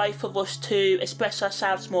the drive for us to express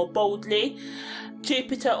ourselves more boldly.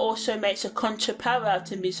 Jupiter also makes a contra-parallel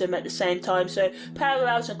to Mizam at the same time. So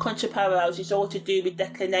parallels and contra-parallels is all to do with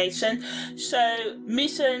declination. So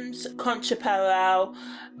Mizam's contra-parallel,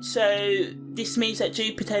 so this means that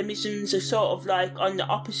Jupiter and Mizam's are sort of like on the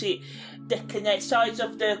opposite declinate sides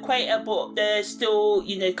of the equator, but they're still,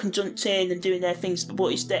 conjuncting and doing their things,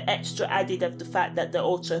 but it's the extra added of the fact that they're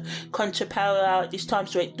also contra-parallel at this time,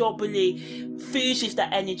 so it doubly fuses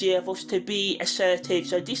that energy of us to be assertive.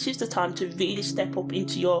 So this is the time to really step up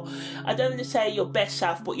into your, I don't want to say your best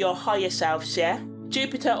self, but your higher selves, yeah?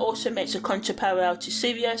 Jupiter also makes a contra-parallel to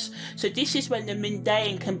Sirius, so this is when the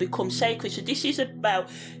mundane can become sacred. So this is about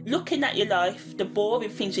looking at your life, the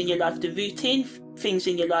boring things in your life, the routine things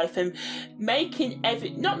in your life, and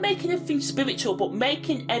not making everything spiritual, but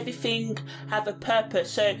making everything have a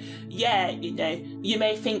purpose. So yeah, you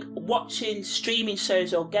may think watching streaming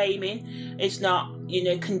shows or gaming is not,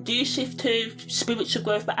 conducive to spiritual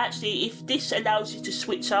growth, but actually if this allows you to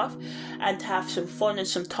switch off and to have some fun and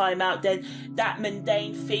some time out, then that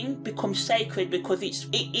mundane thing becomes sacred because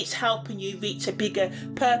it's helping you reach a bigger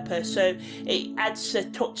purpose. So it adds a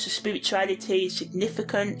touch of spirituality,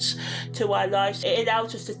 significance to our lives. It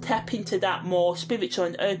allows us to tap into that more spiritual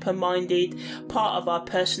and open-minded part of our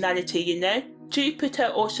personality, Jupiter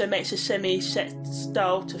also makes a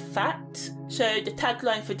semi-sextile to Fact. So the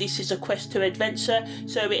tagline for this is a quest to adventure.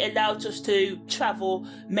 So it allows us to travel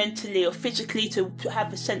mentally or physically, to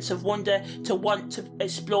have a sense of wonder, to want to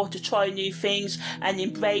explore, to try new things and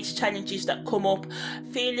embrace challenges that come up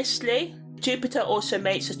fearlessly. Jupiter also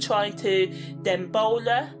makes a trine to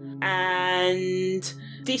Dembola, and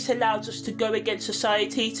this allows us to go against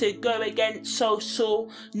society, to go against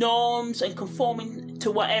social norms and conforming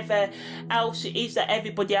to whatever else it is that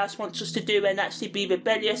everybody else wants us to do, and actually be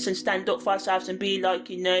rebellious and stand up for ourselves and be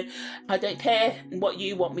like, I don't care what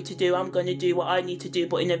you want me to do, I'm going to do what I need to do,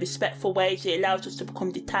 but in a respectful way. It allows us to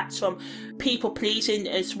become detached from people pleasing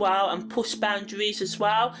as well, and push boundaries as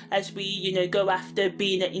well as we, go after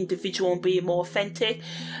being an individual and being more authentic.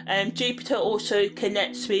 Jupiter also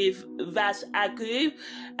connects with Raz Agu,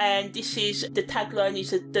 and this is the tagline is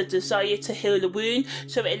the desire to heal the wound.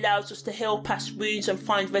 So it allows us to heal past wounds and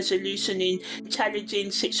find resolution in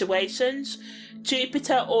challenging situations.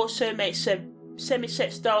 Jupiter also makes a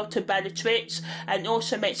semi-sextile to Bellatrix and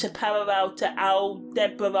also makes a parallel to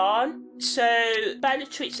Aldebaran. So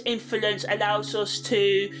Bellatrix's influence allows us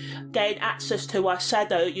to gain access to our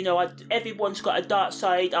shadow. Everyone's got a dark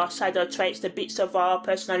side, our shadow traits, the bits of our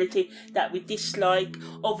personality that we dislike,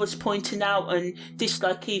 others pointing out and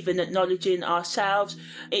dislike, even acknowledging ourselves.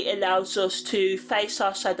 It allows us to face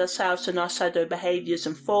our shadow selves and our shadow behaviours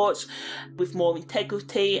and thoughts with more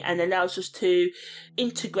integrity, and allows us to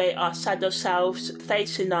integrate our shadow selves,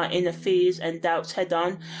 facing our inner fears and doubts head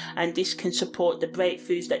on, and this can support the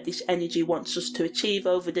breakthroughs that this energy wants us to achieve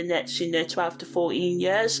over the next 12 to 14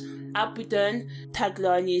 years. Abaddon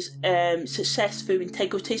tagline is success through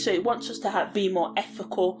integrity, so it wants us to be more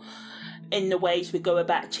ethical in the ways we go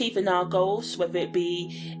about achieving our goals, whether it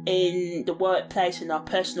be in the workplace, in our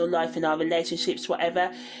personal life, in our relationships, whatever.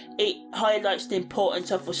 It highlights the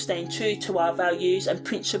importance of us staying true to our values and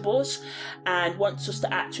principles, and wants us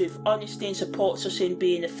to act with honesty and supports us in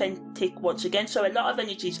being authentic once again. So a lot of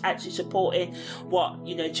energy is actually supporting what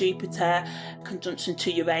Jupiter conjunction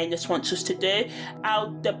to Uranus wants us to do.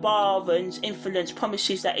 Aldebaran's influence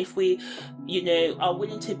promises that if we you know, are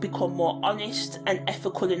willing to become more honest and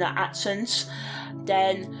ethical in our actions,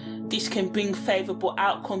 then this can bring favourable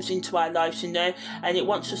outcomes into our lives, you know, and it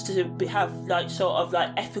wants us to have like sort of like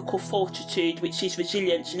ethical fortitude, which is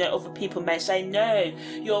resilience. You know, other people may say, no,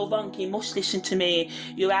 you're wrong, you must listen to me,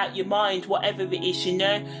 you're out your mind, whatever it is, you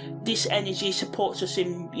know. This energy supports us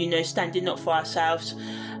in, you know, standing up for ourselves.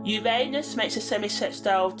 Uranus makes a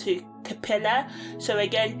semi-sextile to Capella, so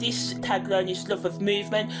again this tagline is love of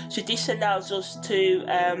movement, so this allows us to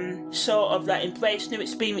sort of like embrace new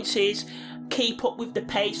experiences, keep up with the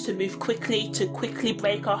pace, to move quickly, to quickly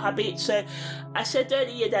break our habits. So I said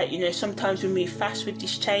earlier that, you know, sometimes we move fast with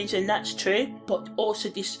this change, and that's true, but also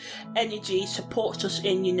this energy supports us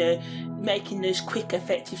in, you know, making those quick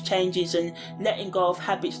effective changes and letting go of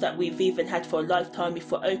habits that we've even had for a lifetime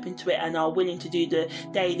if we're open to it and are willing to do the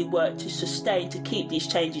daily work to sustain, to keep these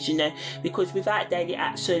changes, you know, because without daily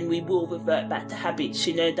action we will revert back to habits,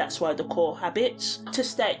 you know. That's why the core habits, to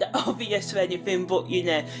state the obvious or anything, but you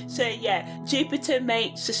know. So yeah, Jupiter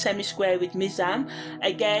makes a semi-square with Mizam,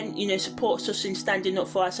 again, you know, supports us in standing up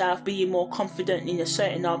for ourselves, being more confident in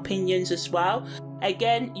asserting our opinions as well.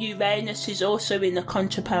 Again, Uranus is also in a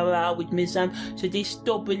contraparallel with Mizam, so this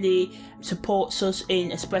doubly supports us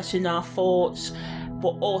in expressing our thoughts,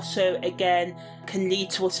 but also again can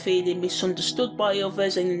lead to us feeling misunderstood by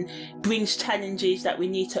others and brings challenges that we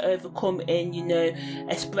need to overcome in, you know,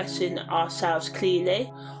 expressing ourselves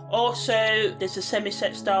clearly. Also, there's a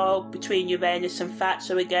semi-sextile between Uranus and Fat,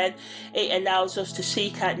 so again, it allows us to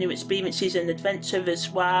seek out new experiences and adventure as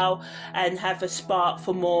well, and have a spark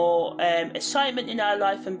for more excitement in our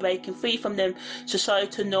life and breaking free from them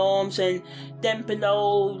societal norms. And then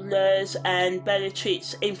Belowler's and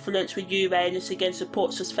Bellatrix's influence with Uranus again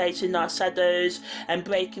supports us facing our shadows and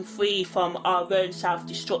breaking free from our own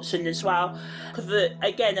self-destruction as well. Because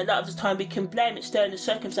again, a lot of the time we can blame external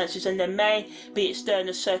circumstances, and there may be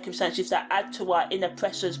external circumstances that add to our inner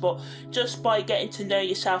pressures, but just by getting to know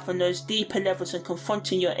yourself on those deeper levels and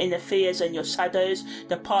confronting your inner fears and your shadows,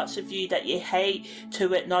 the parts of you that you hate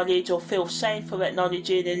to acknowledge or feel shame for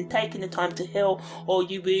acknowledging, and taking the time to heal all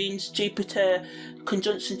your wounds, Jupiter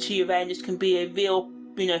conjunction to Uranus can be a real,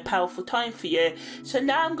 you know, powerful time for you. So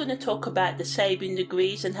now I'm going to talk about the Sabian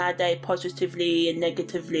degrees and how they positively and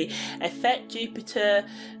negatively affect Jupiter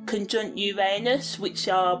conjunct Uranus, which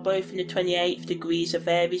are both in the 28th degrees of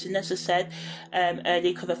Aries. And as I said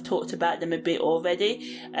earlier, because I've talked about them a bit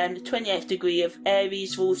already, the 28th degree of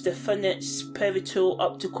Aries rules the funnest parietal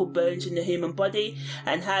optical bones in the human body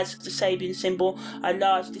and has the Sabian symbol, a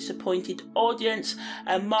large disappointed audience.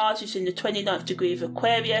 And Mars is in the 29th degree of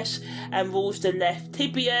Aquarius and rules the left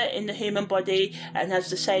tibia in the human body and has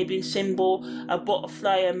the Sabian symbol, a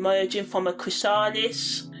butterfly emerging from a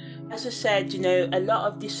chrysalis. As I said, you know, a lot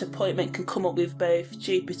of disappointment can come up with both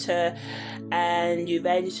Jupiter and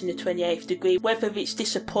Uranus in the 28th degree, whether it's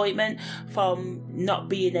disappointment from not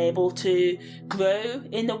being able to grow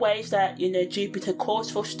in the ways that, you know, Jupiter calls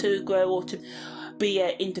for us to grow, or to be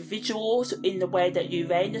individuals in the way that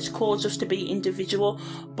Uranus calls us to be individual.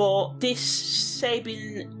 But this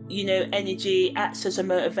Sabian, you know, energy acts as a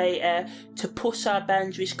motivator to push our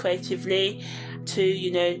boundaries creatively, to,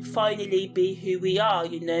 you know, finally be who we are.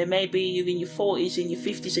 You know, maybe you're in your 40s, in your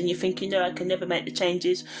 50s, and you're thinking, no, I can never make the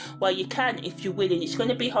changes. Well, you can if you're willing. It's going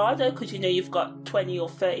to be harder because, you know, you've got 20 or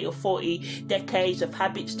 30 or 40 decades of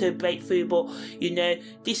habits to break through, but, you know,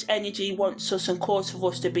 this energy wants us and calls for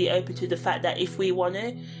us to be open to the fact that if we want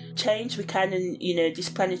to change, we can, and, you know, this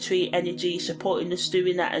planetary energy supporting us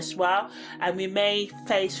doing that as well. And we may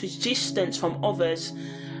face resistance from others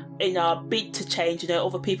in our bid to change. You know,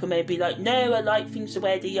 other people may be like, no, I like things the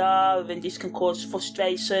way they are, and this can cause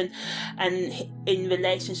frustration and in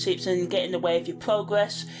relationships and get in the way of your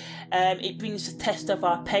progress. It brings the test of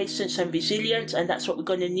our patience and resilience, and that's what we're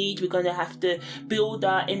going to need. We're going to have to build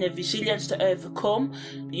our inner resilience to overcome,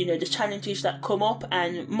 you know, the challenges that come up.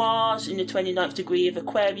 And Mars in the 29th degree of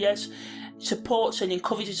Aquarius supports and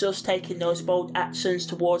encourages us taking those bold actions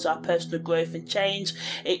towards our personal growth and change.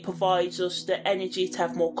 It provides us the energy to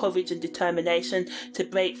have more courage and determination to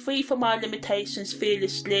break free from our limitations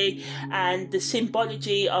fearlessly. And the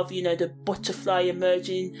symbology of, you know, the butterfly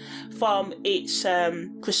emerging from its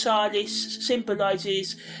chrysalis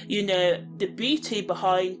symbolizes, you know, the beauty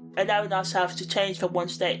behind allowing ourselves to change from one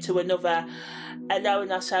state to another,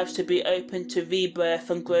 allowing ourselves to be open to rebirth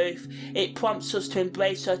and growth. It prompts us to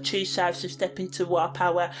embrace our true selves and step into our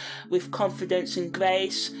power with confidence and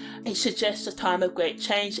grace. It suggests a time of great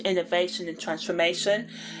change, innovation and transformation.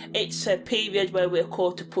 It's a period where we're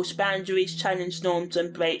called to push boundaries, challenge norms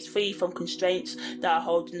and break free from constraints that are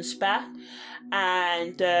holding us back.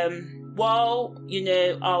 And while, you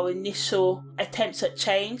know, our initial attempts at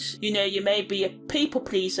change, you know, you may be a people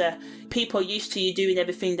pleaser. People are used to you doing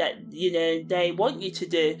everything that, you know, they want you to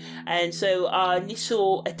do. And so our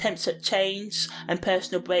initial attempts at change and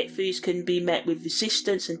personal breakthroughs can be met with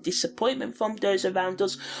resistance and disappointment from those around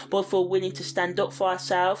us. But if we're willing to stand up for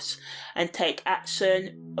ourselves and take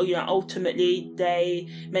action, you know, ultimately they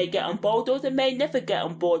may get on board or they may never get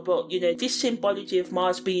on board. But, you know, this symbology of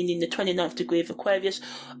Mars being in the 29th degree of Aquarius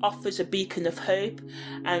offers a beacon of hope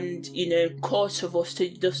and, you know, cause for us to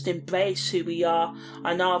just embrace who we are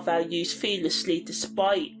and our values fearlessly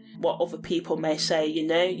despite what other people may say, you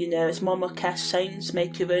know, as Mama Cass sings,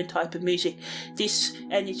 make your own type of music. This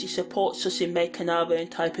energy supports us in making our own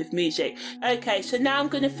type of music. Okay, so now I'm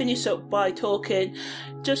going to finish up by talking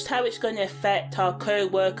just how it's going to affect our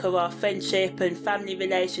co-worker, our friendship and family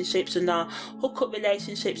relationships and our hookup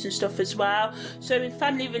relationships and stuff as well. So in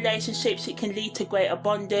family relationships, it can lead to greater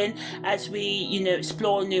bonding as we, you know,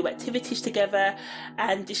 explore new activities together,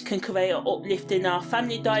 and this can create an uplift in our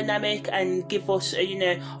family dynamic and give us, you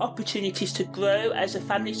know, opportunities to grow as a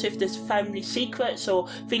family. So if there's family secrets or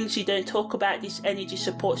things you don't talk about, this energy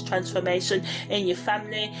supports transformation in your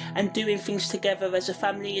family and doing things together as a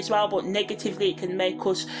family as well. But negatively, it can make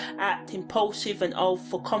us act impulsive and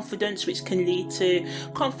for confidence, which can lead to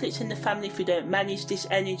conflicts in the family if we don't manage this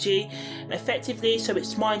energy effectively. So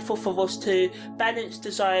it's mindful for us to balance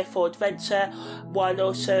desire for adventure while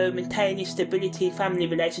also maintaining stability in family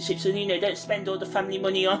relationships. And, you know, don't spend all the family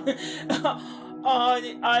money on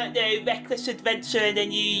reckless adventure and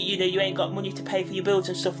then you know you ain't got money to pay for your bills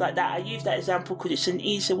and stuff like that. I use that example because it's an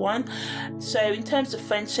easy one. So in terms of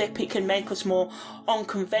friendship, it can make us more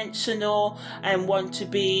unconventional and want to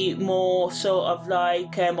be more sort of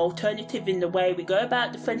like alternative in the way we go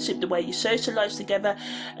about the friendship, the way you socialise together.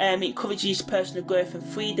 It encourages personal growth and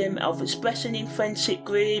freedom of expression in friendship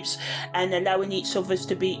groups and allowing each of us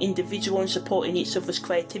to be individual and supporting each other's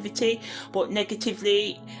creativity. But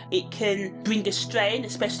negatively, it can bring a strain,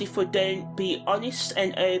 especially if we don't be honest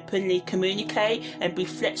and openly communicate and be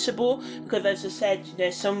flexible, because as I said, you know,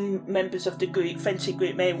 some members of the group, friendship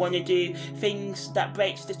group, may want to do things that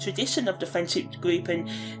breaks the tradition of the friendship group, and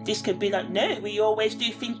this can be like, no, we always do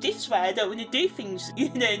things this way, I don't want to do things, you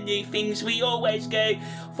know, new things, we always go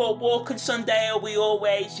for a walk on Sunday, or we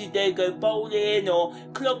always, you know, go bowling or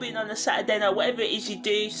clubbing on a Saturday night, whatever it is you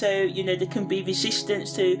do. So, you know, there can be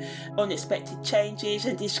resistance to unexpected changes,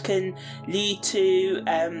 and this can lead to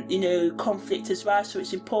you know, conflict as well. So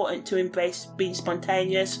it's important to embrace being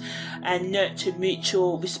spontaneous and nurture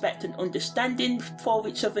mutual respect and understanding for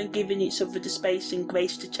each other and giving each other the space and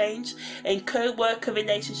grace to change. In co-worker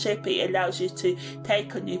relationship, it allows you to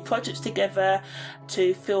take on new projects together,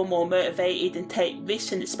 to feel more motivated and take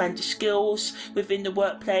risks and expand your skills within the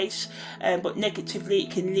workplace. But negatively,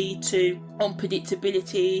 it can lead to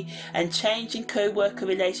unpredictability and change in co-worker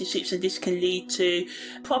relationships, and this can lead to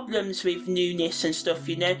problems with newness and stuff.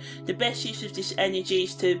 You know, the best use of this energy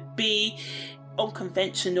is to be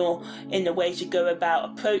unconventional in the ways you go about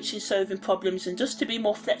approaching solving problems, and just to be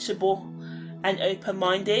more flexible and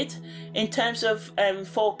open-minded. In terms of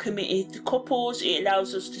for committed couples, it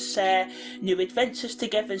allows us to share new adventures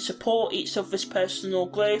together and support each other's personal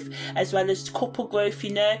growth as well as couple growth,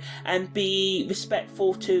 you know, and be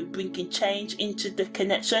respectful to bringing change into the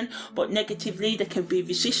connection. But negatively, there can be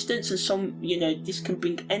resistance, and some, you know, this can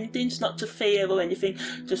bring endings, not to fear or anything,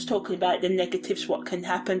 just talking about the negatives, what can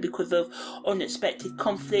happen because of unexpected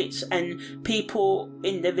conflicts, and people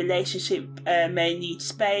in the relationship may need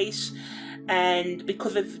space. And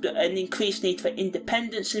because of an increased need for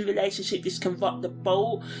independence in relationship, this can rock the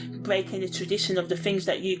boat, breaking the tradition of the things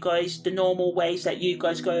that you guys, the normal ways that you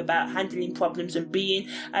guys go about handling problems and being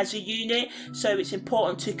as a unit. So it's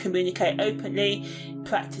important to communicate openly,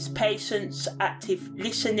 practice patience, active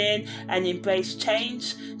listening, and embrace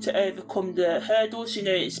change to overcome the hurdles. You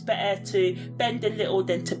know, it's better to bend a little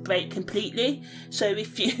than to break completely. So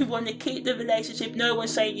if you want to keep the relationship, no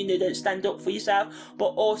one's saying, you know, don't stand up for yourself, but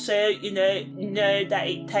also, you know that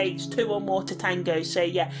it takes two or more to tango. So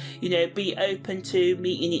yeah, you know, be open to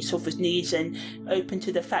meeting each other's needs and open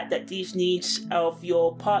to the fact that these needs of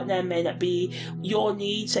your partner may not be your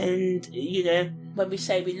needs. And, you know, when we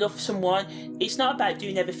say we love someone, it's not about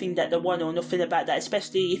doing everything that they want or nothing about that,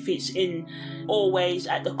 especially if it's in always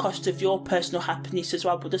at the cost of your personal happiness as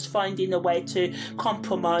well, but just finding a way to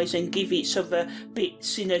compromise and give each other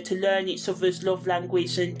bits, you know, to learn each other's love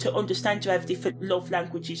language and to understand you have different love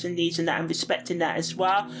languages and needs and that, and respecting that as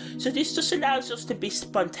well. So this just allows us to be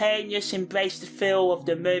spontaneous, embrace the feel of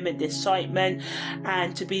the moment, the excitement,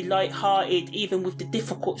 and to be light-hearted even with the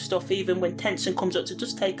difficult stuff, even when tension comes up, to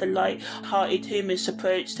just take a light-hearted, humorous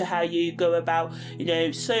approach to how you go about,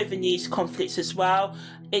 solving these conflicts as well.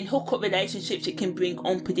 In hookup relationships, it can bring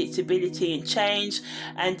unpredictability and change,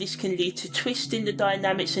 and this can lead to twisting the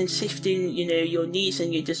dynamics and shifting, your needs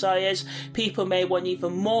and your desires. People may want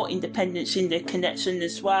even more independence in their connection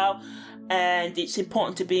as well, and it's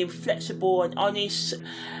important to be flexible and honest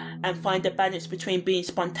and find a balance between being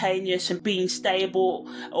spontaneous and being stable,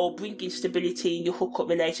 or bringing stability in your hookup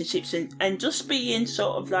relationships, and just being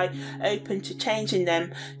sort of like open to changing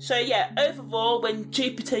them. So yeah, overall, when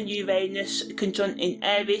Jupiter and Uranus conjunct in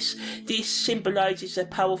Aries, this symbolises a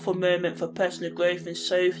powerful moment for personal growth and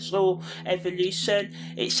social evolution.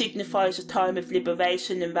 It signifies a time of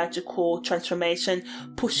liberation and radical transformation,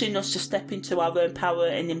 pushing us to step into our own power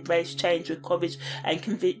and embrace change with courage and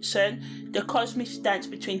conviction. The cosmic stance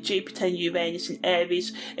between Jupiter and Uranus in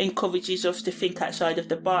Aries encourages us to think outside of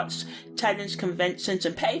the box, challenge conventions,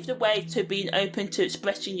 and pave the way to being open to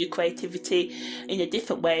expressing your creativity in a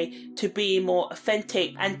different way, to being more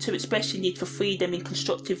authentic, and to express your need for freedom in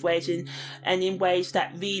constructive ways and in ways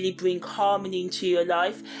that really bring harmony into your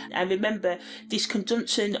life. And remember, this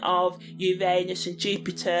conjunction of Uranus and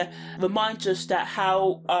Jupiter reminds us that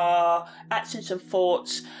how our actions and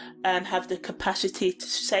thoughts have the capacity to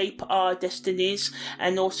shape our destinies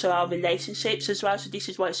and also our relationships as well. So this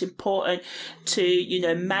is why it's important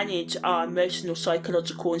to, manage our emotional,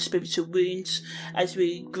 psychological and spiritual wounds as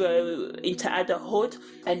we grow into adulthood,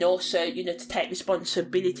 and also, to take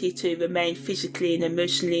responsibility to remain physically and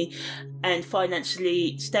emotionally and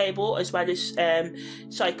financially stable, as well as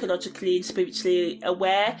psychologically and spiritually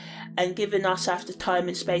aware, and giving ourselves the time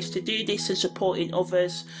and space to do this and supporting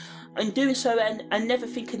others. And doing so and never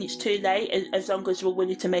thinking it's too late, as long as we're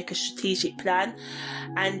willing to make a strategic plan.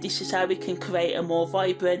 And this is how we can create a more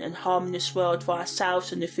vibrant and harmonious world for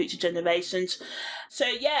ourselves and the future generations. So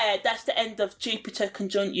yeah, that's the end of Jupiter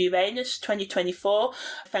conjunct Uranus 2024.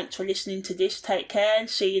 Thanks for listening to this. Take care and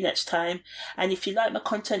see you next time. And if you like my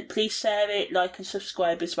content, please share it, like and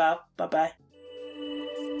subscribe as well. Bye bye.